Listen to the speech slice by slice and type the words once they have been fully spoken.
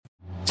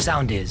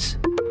Soundis.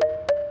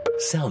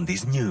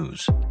 Soundis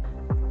News.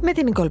 Με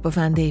την Νικόλ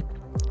Ποφάντη.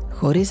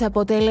 Χωρίς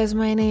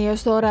αποτέλεσμα είναι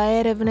έως τώρα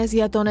έρευνες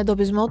για τον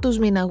εντοπισμό του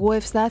σμηναγού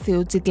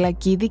Ευστάθιου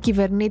Τσιτλακίδη,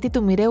 κυβερνήτη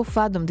του μοιραίου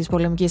Φάντομ της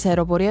πολεμικής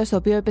αεροπορίας, το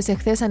οποίο έπεσε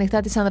χθες ανοιχτά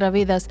της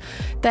Ανδραβίδας.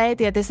 Τα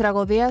αίτια της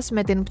τραγωδίας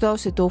με την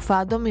πτώση του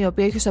Φάντομ, η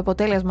οποία έχει ως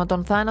αποτέλεσμα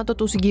τον θάνατο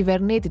του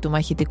συγκυβερνήτη του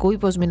μαχητικού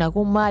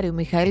υποσμηναγού Μάριου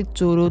Μιχαήλ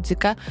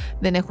Τσουρούτσικα,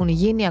 δεν έχουν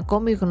γίνει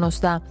ακόμη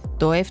γνωστά.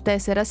 Το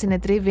F4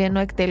 συνετρίβει ενώ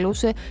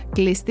εκτελούσε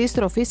κλειστή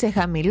στροφή σε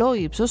χαμηλό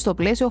ύψος στο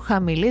πλαίσιο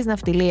χαμηλής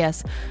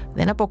ναυτιλίας.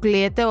 Δεν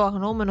αποκλείεται ο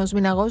αγνοούμενος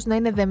μηναγός να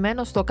είναι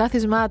δεμένος στο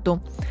κάθισμά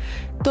του.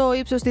 Το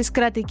ύψος της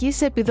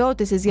κρατικής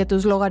επιδότησης για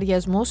τους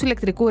λογαριασμούς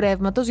ηλεκτρικού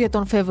ρεύματος για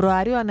τον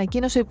Φεβρουάριο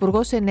ανακοίνωσε ο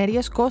Υπουργός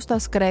Ενέργειας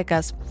Κώστας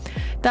Κρέκας.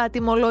 Τα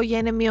τιμολόγια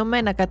είναι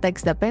μειωμένα κατά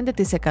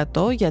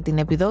 65% για την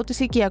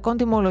επιδότηση οικιακών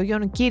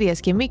τιμολογιών κύριας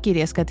και μη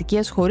κύριας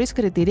κατοικίας χωρίς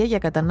κριτήρια για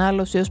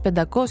κατανάλωση έως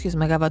 500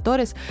 ΜΒ.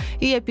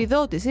 Η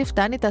επιδότηση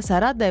φτάνει τα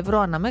 40 ευρώ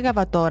ανά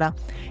ΜΒ.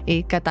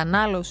 Η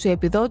κατανάλωση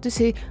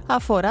επιδότηση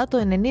αφορά το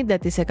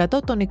 90%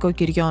 των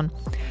οικοκυριών.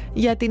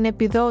 Για την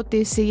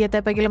επιδότηση για τα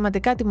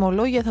επαγγελματικά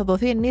τιμολόγια θα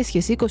δοθεί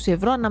ενίσχυση 20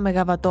 ευρώ ανά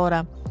ΜΒ.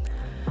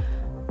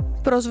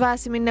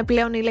 Προσβάσιμη είναι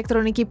πλέον η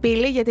ηλεκτρονική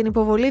πύλη για την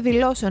υποβολή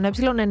δηλώσεων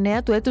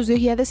Ε9 του έτους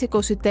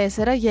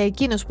 2024 για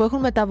εκείνους που έχουν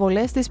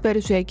μεταβολές της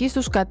περιουσιακής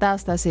τους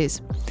κατάστασης.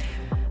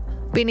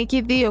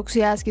 Ποινική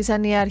δίωξη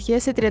άσκησαν οι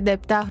αρχές σε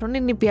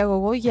 37χρονη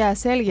νηπιαγωγό για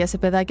ασέλγεια σε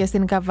παιδάκια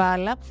στην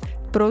Καβάλα.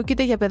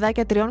 Πρόκειται για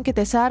παιδάκια 3 και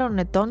 4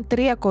 ετών,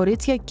 3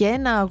 κορίτσια και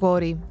 1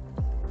 αγόρι.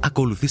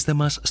 Ακολουθήστε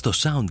μας στο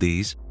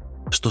Soundis,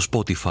 στο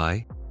Spotify,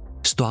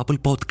 στο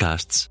Apple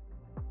Podcasts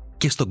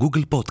και στο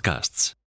Google Podcasts.